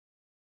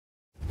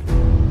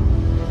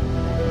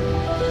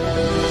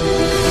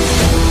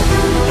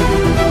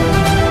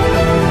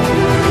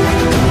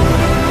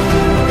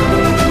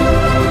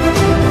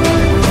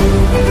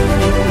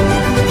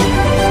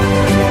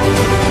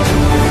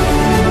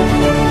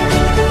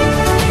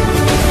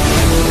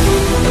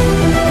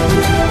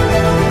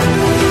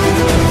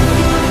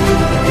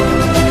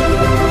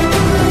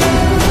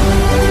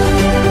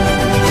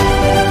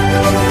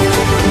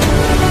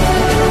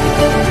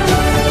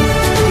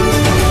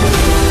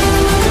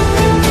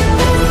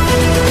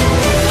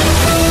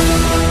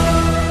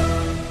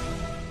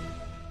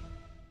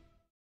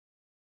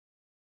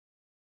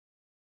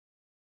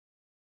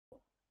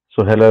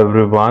So hello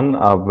everyone,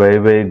 a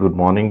very good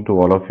morning to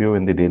all of you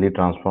in the daily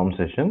transform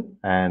session,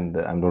 and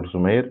I'm Dr.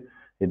 Sumair.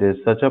 It is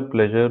such a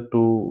pleasure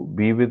to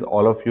be with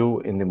all of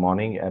you in the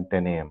morning at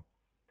 10 a.m.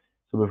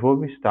 So before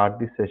we start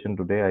this session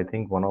today, I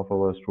think one of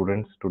our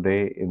students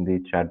today in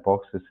the chat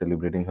box is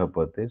celebrating her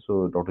birthday.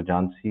 So Dr.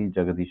 Jansi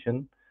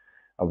Jagadishan,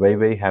 a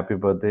very happy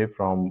birthday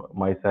from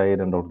my side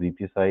and Dr.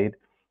 Deepti's side.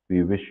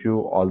 We wish you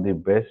all the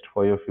best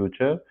for your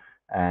future,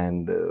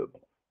 and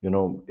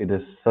it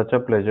is such a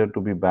pleasure to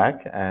be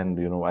back. And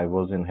I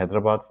was in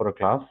Hyderabad for a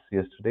class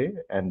yesterday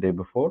and day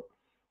before,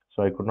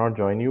 so I could not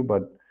join you,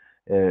 but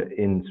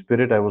in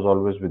spirit I was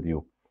always with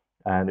you.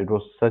 And it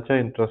was such an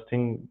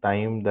interesting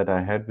time that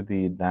I had with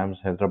the NAMS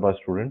Hyderabad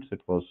students.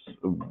 It was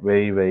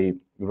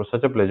it was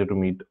such a pleasure to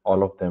meet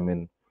all of them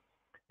in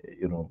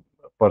you know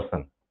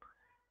person.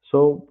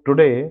 So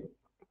today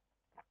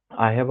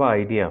I have an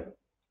idea.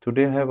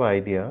 Today I have an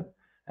idea,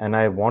 and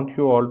I want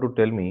you all to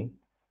tell me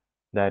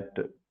that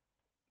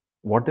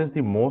what is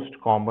the most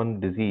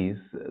common disease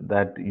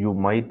that you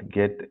might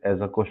get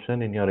as a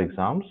question in your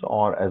exams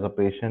or as a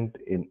patient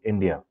in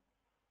India?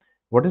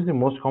 What is the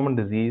most common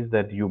disease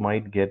that you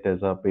might get as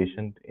a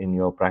patient in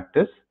your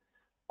practice?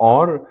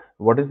 Or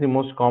what is the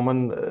most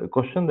common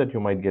question that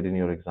you might get in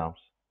your exams?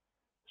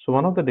 So,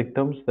 one of the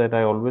dictums that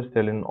I always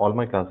tell in all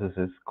my classes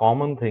is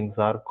common things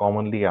are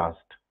commonly asked.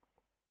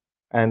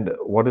 And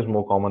what is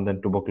more common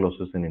than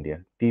tuberculosis in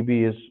India?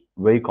 TB is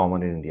very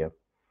common in India.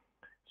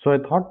 So I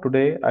thought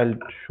today I'll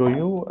show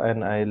you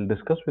and I'll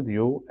discuss with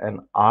you an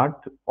art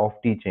of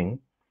teaching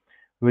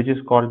which is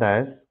called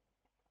as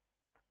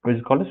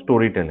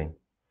storytelling.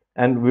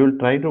 And we will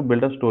try to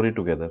build a story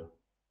together.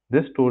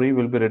 This story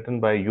will be written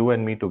by you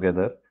and me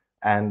together,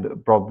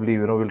 and probably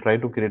we'll try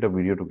to create a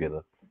video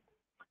together.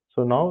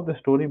 So now the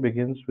story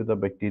begins with a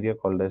bacteria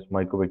called as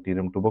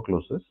Mycobacterium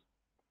tuberculosis.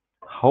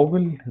 How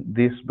will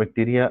this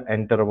bacteria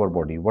enter our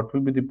body? What will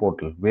be the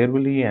portal? Where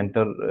will he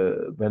enter?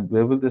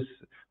 Where will this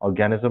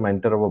organism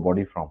enter our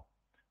body from?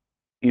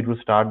 It will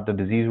start. The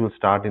disease will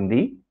start in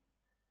the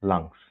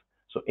lungs.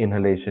 So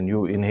inhalation,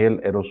 you inhale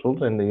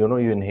aerosols, and you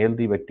inhale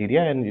the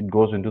bacteria, and it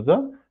goes into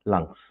the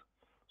lungs.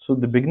 So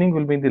the beginning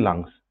will be in the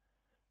lungs.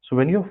 So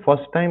when you're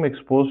first time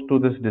exposed to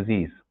this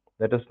disease,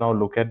 let us now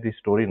look at the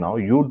story now.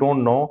 You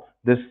don't know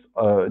this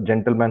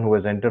gentleman who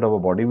has entered our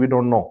body. We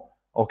don't know.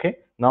 Okay.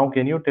 Now,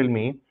 can you tell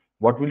me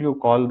what will you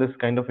call this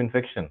kind of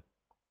infection?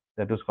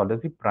 That is called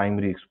as the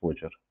primary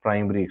exposure.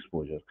 Primary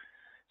exposure.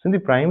 So in the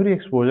primary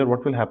exposure,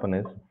 what will happen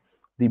is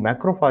the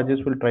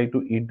macrophages will try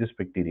to eat this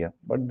bacteria,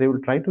 but they will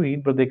try to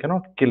eat, but they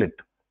cannot kill it.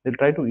 They'll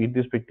try to eat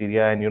this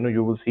bacteria, and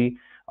you will see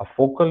a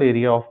focal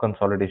area of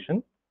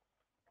consolidation.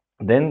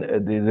 Then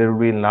there will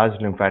be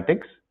enlarged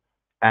lymphatics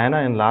and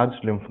an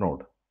enlarged lymph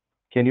node.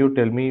 Can you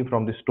tell me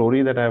from the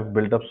story that I have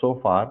built up so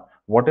far,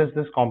 what is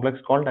this complex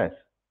called as?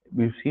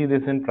 We see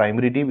this in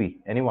primary TB.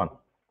 Anyone?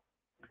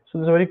 So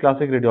this is a very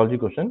classic radiology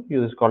question. It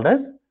is called as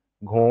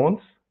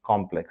Ghone's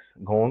complex.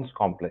 Ghone's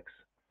complex.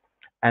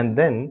 And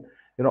then,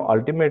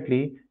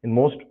 ultimately, in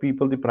most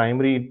people, the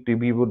primary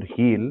TB would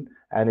heal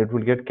and it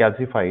will get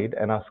calcified,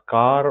 and a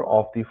scar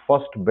of the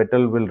first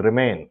battle will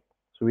remain.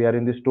 So we are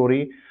in the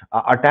story.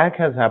 Attack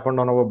has happened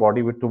on our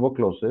body with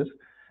tuberculosis,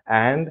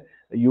 and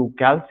you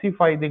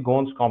calcify the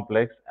Ghone's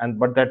complex, and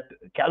but that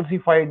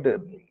calcified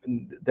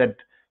that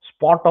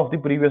spot of the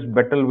previous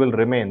battle will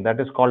remain. That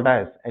is called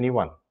as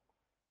anyone.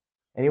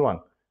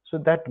 So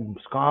that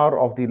scar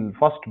of the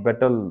first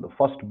battle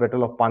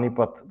of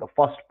Panipat, the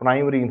first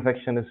primary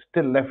infection is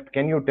still left.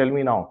 Can you tell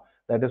me now?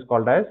 That is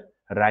called as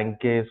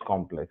Ranke's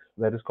complex.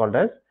 That is called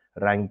as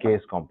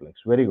Ranke's complex.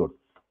 Very good.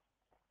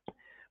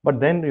 But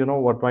then,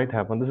 what might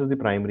happen? This is the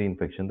primary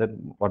infection. That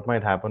what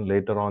might happen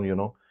later on,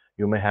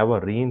 you may have a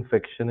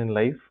reinfection in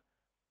life,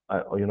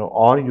 or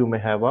you may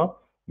have a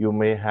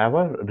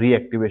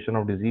reactivation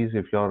of disease.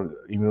 If your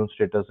immune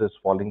status is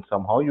falling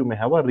somehow, you may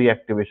have a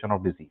reactivation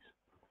of disease.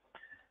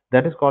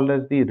 That is called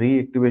as the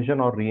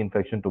reactivation or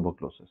reinfection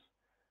tuberculosis.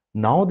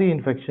 Now the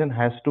infection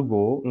has to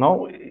go.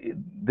 Now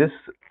this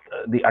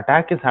the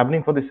attack is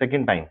happening for the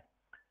second time.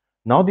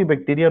 Now the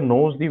bacteria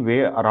knows the way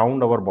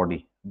around our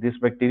body. This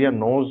bacteria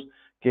knows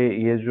कि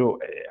ये जो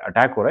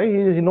attack हो रहा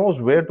है, he knows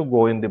where to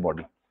go in the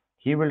body.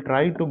 He will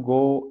try to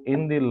go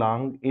in the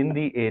lung, in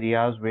the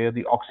areas where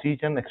the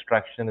oxygen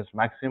extraction is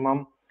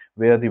maximum,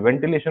 where the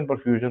ventilation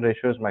perfusion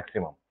ratio is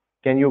maximum.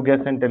 Can you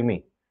guess and tell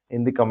me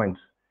in the comments?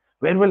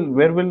 Where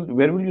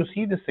will you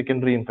see this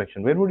secondary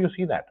infection? Where would you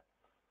see that?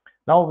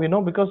 Now we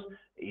know, because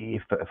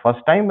if first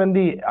time when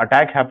the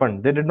attack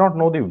happened, they did not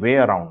know the way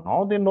around.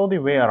 Now they know the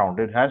way around.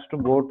 It has to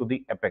go to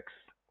the apex.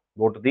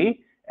 Go to the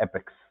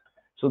apex.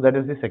 So that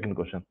is the second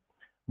question.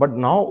 But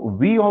now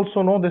we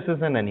also know this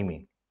is an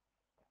enemy.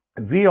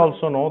 We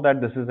also know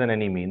that this is an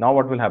enemy. Now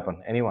what will happen?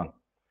 Anyone?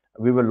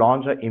 We will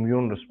launch an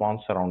immune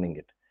response surrounding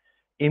it.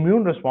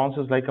 Immune response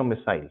is like a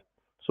missile.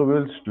 So we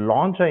will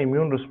launch an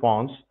immune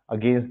response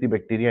against the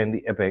bacteria in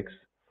the apex.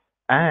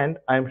 And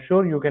I'm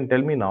sure you can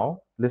tell me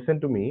now,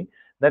 listen to me,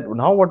 that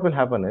now what will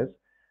happen is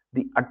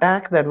the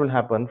attack that will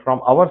happen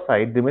from our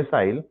side, the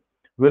missile,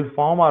 will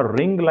form a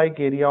ring-like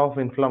area of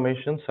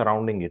inflammation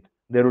surrounding it.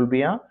 There will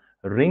be a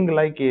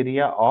ring-like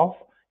area of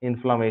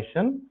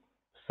inflammation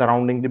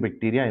surrounding the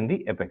bacteria in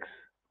the apex.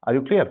 Are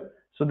you clear?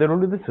 So there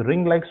will be this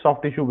ring-like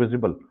soft tissue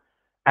visible,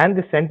 and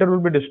the center will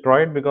be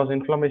destroyed because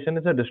inflammation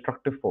is a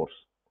destructive force.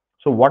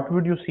 So what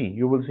would you see?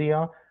 You will see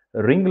a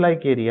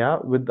ring-like area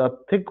with a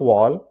thick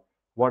wall,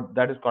 what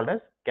that is called as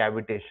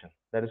cavitation.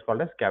 That is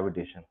called as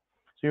cavitation.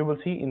 So you will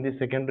see in the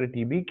secondary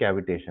TB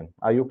cavitation.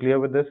 Are you clear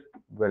with this?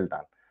 Well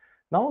done.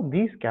 Now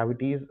these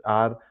cavities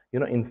are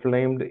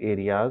inflamed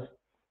areas,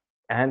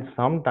 and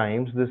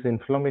sometimes this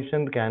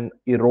inflammation can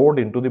erode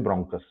into the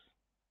bronchus,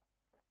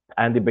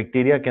 and the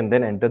bacteria can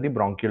then enter the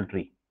bronchial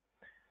tree.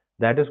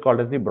 That is called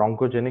as the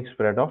broncogenic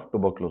spread of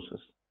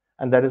tuberculosis.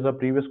 And that is a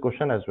previous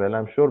question as well.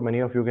 I'm sure many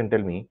of you can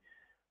tell me,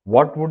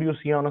 what would you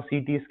see on a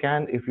CT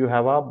scan if you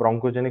have a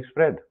broncogenic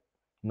spread?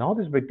 Now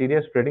this bacteria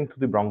is spreading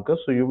through the bronchus,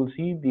 so you will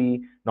see the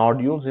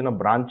nodules in a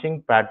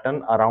branching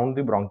pattern around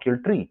the bronchial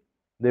tree.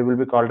 They will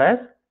be called as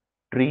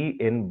tree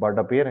in bud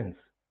appearance.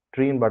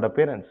 Tree in bud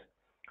appearance.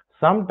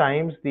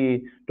 Sometimes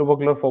the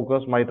tubercular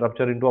focus might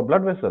rupture into a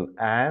blood vessel,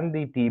 and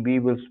the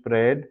TB will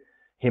spread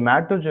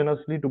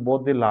hematogenously to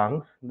both the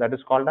lungs. That is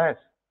called as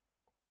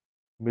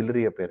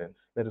Miliary appearance.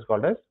 That is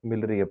called as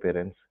Miliary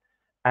appearance.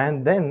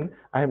 And then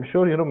I am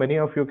sure many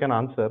of you can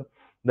answer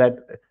that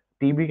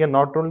TB can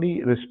not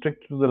only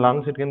restrict to the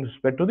lungs, it can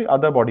spread to the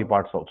other body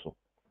parts also.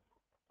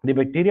 The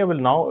bacteria will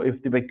now,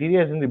 if the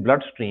bacteria is in the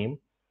bloodstream,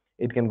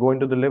 it can go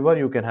into the liver.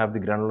 You can have the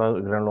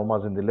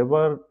granulomas in the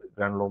liver,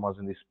 granulomas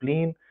in the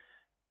spleen,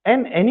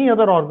 and any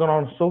other organ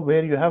also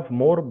where you have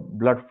more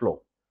blood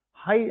flow.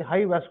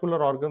 High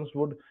vascular organs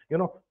would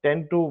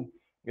tend to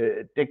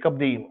take up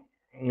the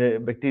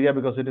bacteria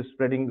because it is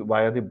spreading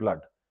via the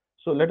blood.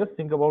 So let us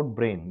think about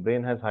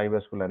brain has high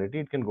vascularity,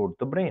 it can go to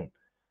the brain.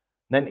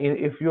 Then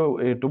if your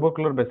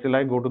tubercular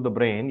bacilli go to the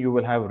brain, you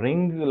will have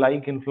ring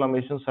like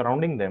inflammation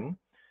surrounding them,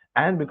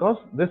 and because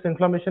this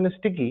inflammation is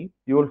sticky,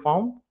 you will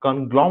form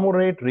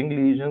conglomerate ring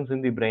lesions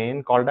in the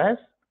brain called as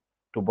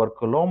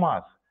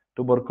tuberculomas.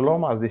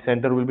 Tuberculomas, the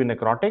center will be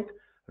necrotic,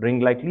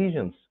 ring-like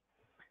lesions.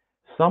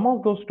 Some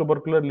of those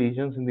tubercular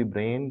lesions in the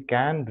brain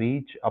can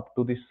reach up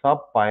to the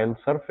subpile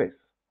surface.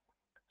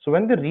 So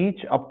when they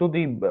reach up to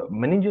the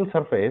meningeal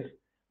surface,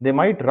 they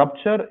might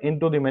rupture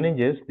into the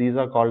meninges. These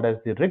are called as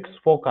the Rix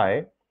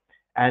foci,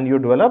 and you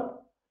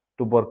develop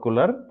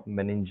tubercular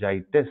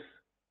meningitis.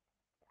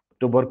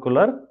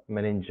 Tubercular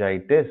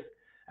meningitis.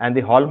 And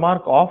the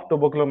hallmark of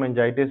tubercular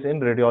meningitis in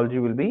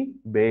radiology will be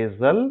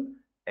basal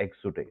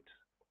exudates.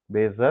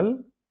 Basal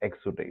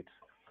exudates.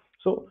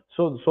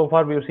 So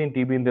far we have seen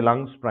TB in the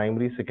lungs,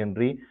 primary,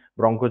 secondary,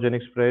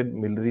 broncogenic spread,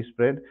 miliary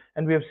spread,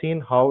 and we have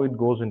seen how it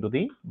goes into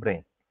the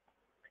brain.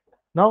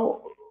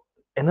 Now,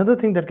 another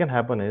thing that can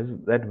happen is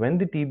that when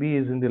the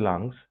TB is in the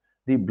lungs,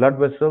 the blood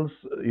vessels,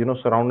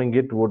 surrounding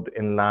it would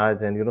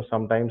enlarge, and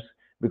sometimes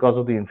because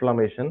of the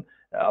inflammation,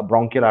 a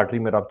bronchial artery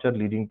may rupture,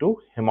 leading to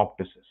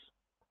hemoptysis.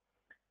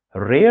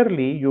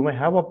 Rarely, you may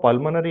have a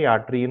pulmonary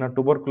artery in a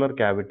tubercular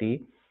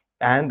cavity,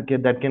 and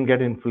that can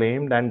get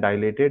inflamed and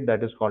dilated.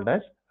 That is called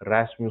as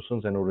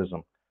Rasmussen's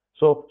aneurysm.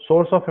 So,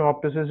 source of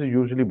hemoptysis is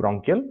usually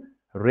bronchial.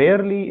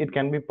 Rarely, it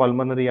can be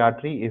pulmonary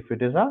artery if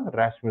it is a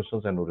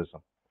Rasmussen's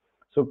aneurysm.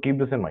 So keep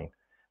this in mind.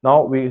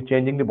 Now we're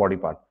changing the body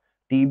part.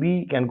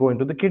 TB can go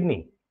into the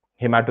kidney.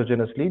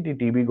 Hematogenously, the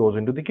TB goes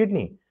into the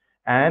kidney,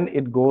 and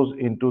it goes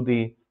into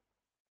the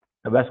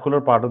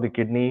vascular part of the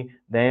kidney.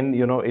 Then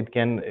it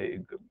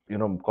can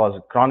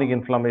cause chronic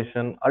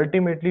inflammation.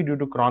 Ultimately, due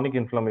to chronic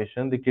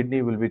inflammation, the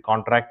kidney will be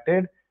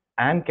contracted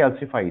and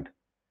calcified.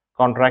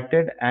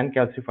 Contracted and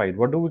calcified.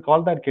 What do we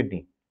call that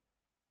kidney?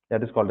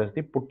 That is called as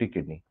the Putty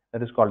kidney.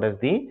 That is called as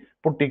the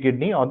Putty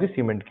kidney or the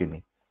cement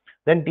kidney.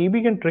 Then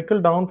TB can trickle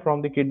down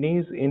from the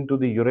kidneys into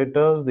the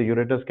ureters. The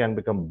ureters can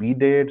become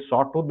beaded,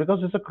 sawtooth, because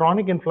it's a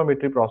chronic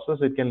inflammatory process.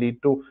 It can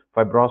lead to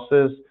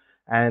fibrosis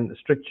and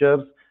strictures,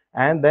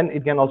 and then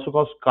it can also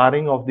cause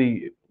scarring of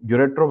the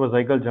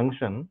uretrovesical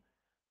junction,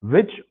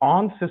 which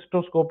on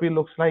cystoscopy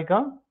looks like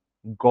a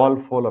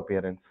golf hole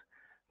appearance.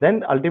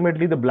 Then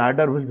ultimately the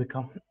bladder will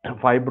become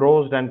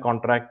fibrosed and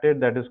contracted.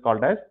 That is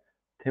called as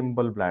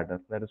thimble bladder.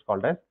 That is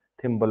called as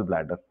thimble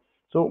bladder.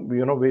 So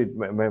we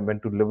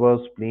went to liver,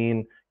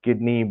 spleen,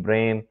 kidney,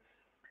 brain.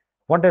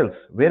 What else?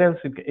 Where else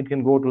it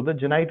can go to the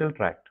genital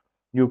tract?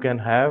 You can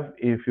have,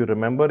 if you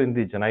remember, in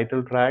the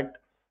genital tract,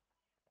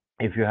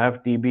 if you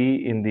have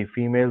TB in the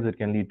females, it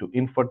can lead to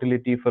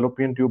infertility,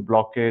 fallopian tube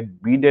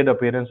blockade, beaded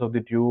appearance of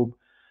the tube,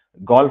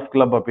 golf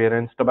club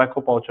appearance,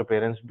 tobacco pouch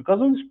appearance,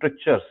 because of the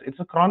strictures. It's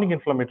a chronic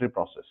inflammatory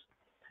process.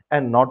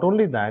 And not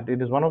only that,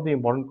 it is one of the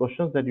important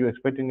questions that you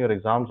expect in your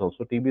exams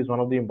also. TB is one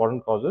of the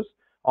important causes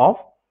of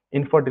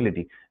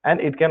infertility.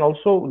 And it can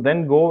also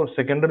then go,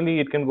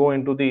 secondarily, it can go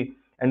into the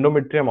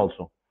endometrium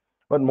also.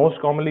 But most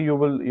commonly, you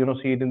will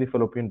see it in the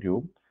fallopian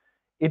tube.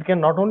 It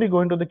can not only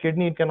go into the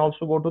kidney, it can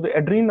also go to the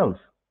adrenals.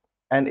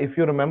 And if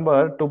you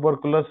remember,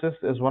 tuberculosis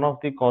is one of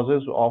the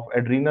causes of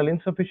adrenal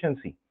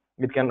insufficiency.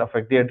 It can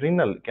affect the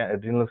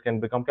adrenals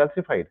can become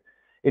calcified.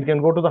 It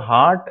can go to the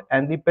heart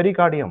and the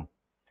pericardium.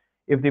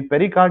 If the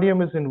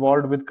pericardium is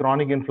involved with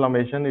chronic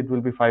inflammation, it will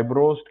be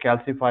fibrosed,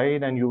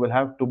 calcified, and you will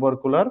have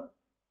tubercular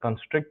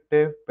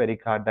constrictive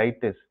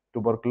pericarditis.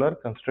 Tubercular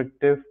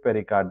constrictive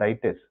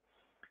pericarditis.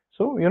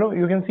 So,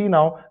 you can see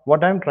now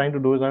what I'm trying to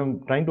do is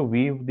I'm trying to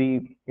weave the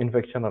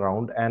infection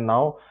around, and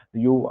now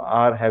you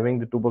are having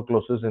the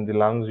tuberculosis in the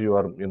lungs, you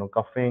are,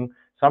 coughing.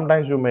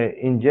 Sometimes you may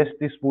ingest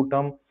the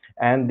sputum,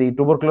 and the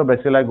tubercular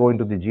bacilli go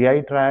into the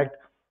GI tract,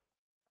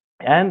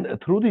 and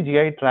through the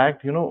GI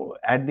tract,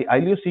 at the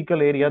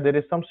ileocecal area, there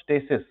is some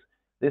stasis.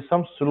 There's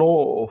some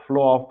slow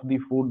flow of the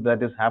food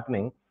that is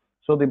happening.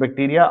 So the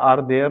bacteria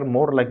are there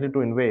more likely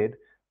to invade.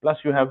 Plus,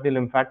 you have the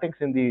lymphatics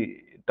in the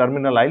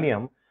terminal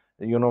ileum,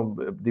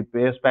 the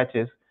Peyer's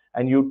patches,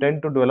 and you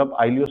tend to develop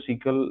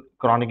ileocecal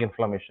chronic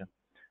inflammation.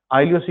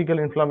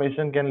 Ileocecal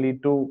inflammation can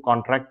lead to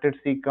contracted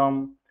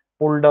cecum,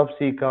 pulled up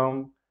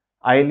cecum,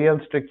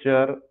 ileal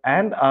stricture,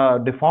 and a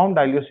deformed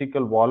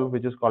ileocecal wall,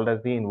 which is called as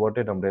the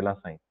inverted umbrella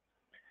sign.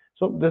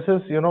 So this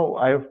is,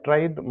 I have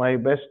tried my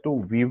best to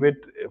weave it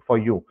for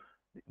you.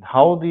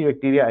 How the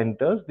bacteria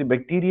enters. The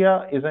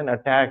bacteria is an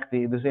attack.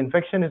 This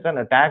infection is an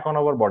attack on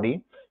our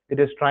body. It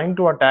is trying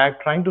to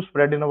attack, trying to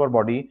spread in our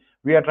body.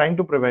 We are trying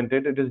to prevent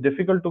it. It is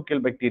difficult to kill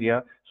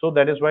bacteria. So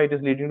that is why it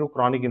is leading to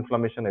chronic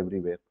inflammation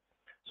everywhere.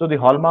 So the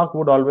hallmark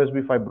would always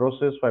be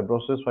fibrosis,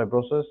 fibrosis,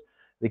 fibrosis.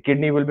 The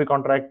kidney will be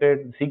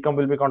contracted, cecum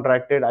will be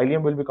contracted,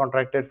 ileum will be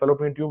contracted,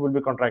 fallopian tube will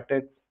be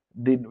contracted,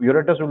 the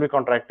ureters will be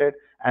contracted,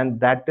 and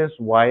that is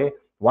why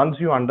once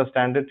you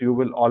understand it, you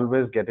will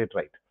always get it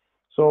right.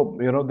 So,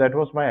 that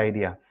was my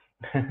idea.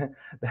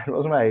 That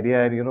was my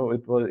idea,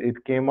 and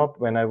it came up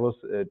when I was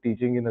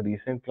teaching in a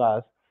recent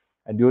class,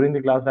 and during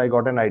the class I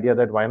got an idea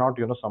that why not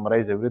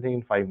summarize everything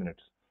in 5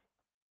 minutes.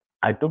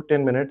 I took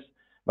 10 minutes,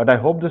 but I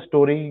hope the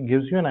story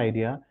gives you an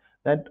idea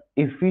that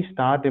if we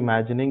start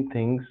imagining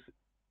things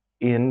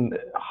in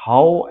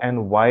how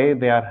and why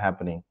they are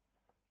happening,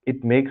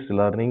 it makes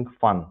learning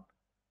fun.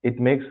 It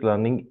makes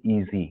learning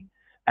easy,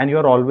 and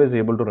you're always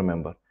able to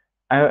remember.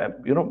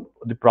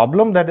 The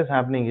problem that is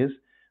happening is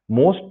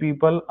most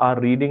people are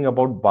reading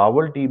about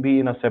bowel TB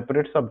in a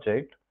separate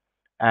subject,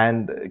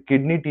 and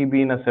kidney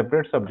TB in a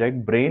separate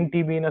subject, brain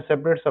TB in a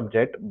separate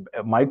subject,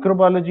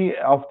 microbiology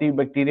of the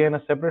bacteria in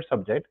a separate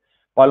subject,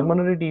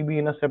 pulmonary TB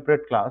in a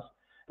separate class,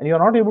 and you're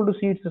not able to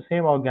see it's the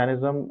same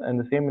organism and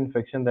the same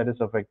infection that is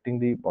affecting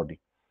the body.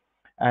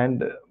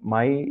 And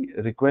my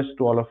request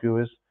to all of you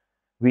is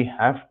we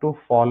have to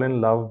fall in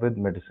love with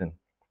medicine.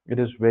 It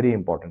is very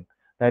important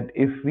that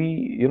if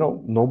we,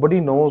 nobody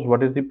knows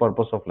what is the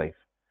purpose of life.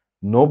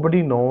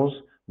 Nobody knows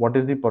what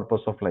is the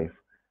purpose of life.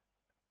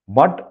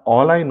 But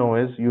all I know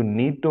is you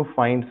need to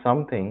find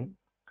something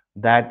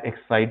that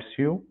excites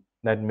you,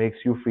 that makes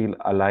you feel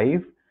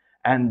alive,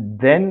 and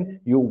then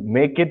you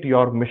make it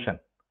your mission.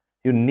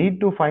 You need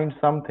to find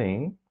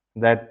something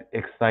that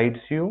excites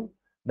you,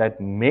 that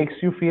makes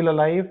you feel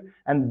alive,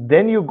 and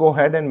then you go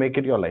ahead and make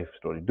it your life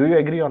story. Do you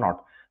agree or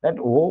not? That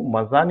oh,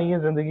 maza nahi hai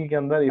zindagi ke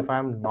andar if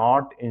I'm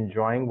not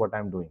enjoying what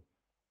I'm doing.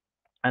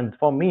 And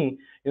for me,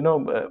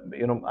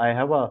 I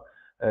have a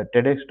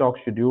TEDx talk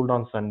scheduled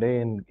on Sunday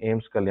in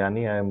Ames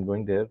Kalyani. I am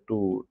going there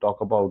to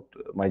talk about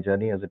my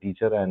journey as a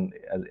teacher and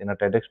in a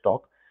TEDx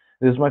talk.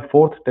 This is my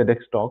fourth TEDx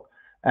talk,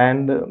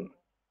 and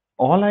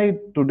all I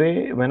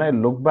today, when I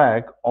look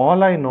back,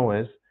 all I know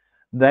is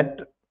that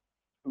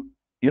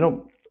you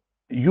know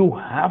you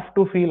have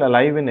to feel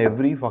alive in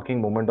every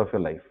fucking moment of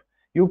your life.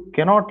 You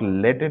cannot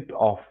let it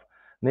off.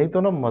 नहीं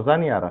तो ना मजा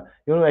नहीं आ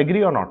रहा.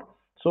 Agree or not?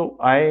 So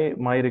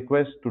my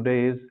request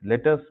today is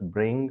let us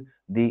bring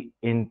the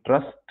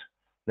interest,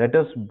 let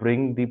us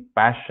bring the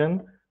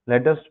passion,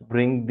 let us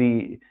bring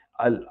the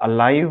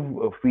alive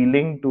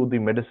feeling to the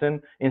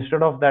medicine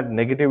instead of that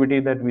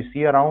negativity that we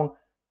see around.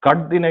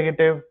 Cut the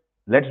negative,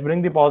 let's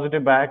bring the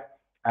positive back,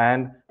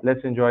 and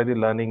let's enjoy the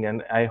learning.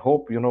 And I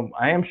hope,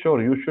 I am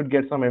sure you should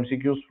get some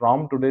MCQs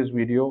from today's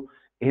video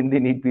in the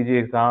NEET PG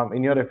exam,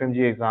 in your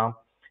FMGE exam.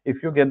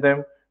 If you get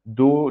them,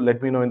 do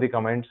let me know in the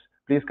comments.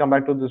 Please come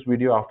back to this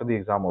video after the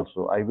exam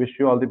also. I wish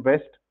you all the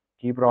best.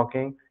 Keep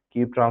rocking,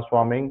 keep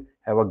transforming.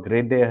 Have a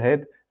great day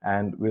ahead,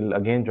 and we'll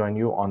again join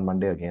you on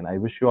Monday again. I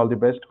wish you all the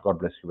best. God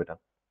bless you, beta.